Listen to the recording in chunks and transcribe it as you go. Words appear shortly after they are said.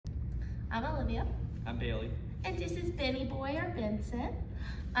I'm Olivia. I'm Bailey. And this is Benny Boy or Benson.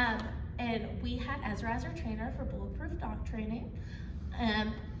 And we had Ezra as our trainer for Bulletproof Dog Training.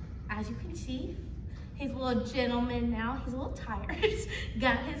 As you can see, he's a little gentleman now. He's a little tired.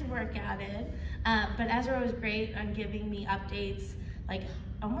 Got his workout in. But Ezra was great on giving me updates like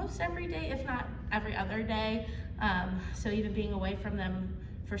almost every day, if not every other day. So even being away from them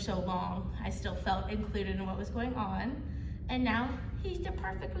for so long, I still felt included in what was going on. And now he's the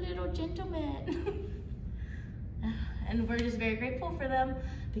perfect little gentleman. And we're just very grateful for them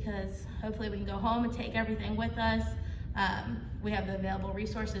because hopefully we can go home and take everything with us. We have the available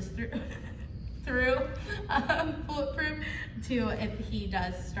resources through Bulletproof to, if he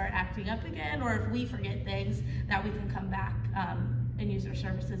does start acting up again, or if we forget things, that we can come back and use their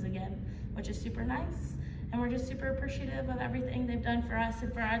services again, which is super nice. And we're just super appreciative of everything they've done for us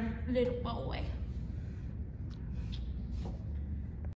and for our little boy.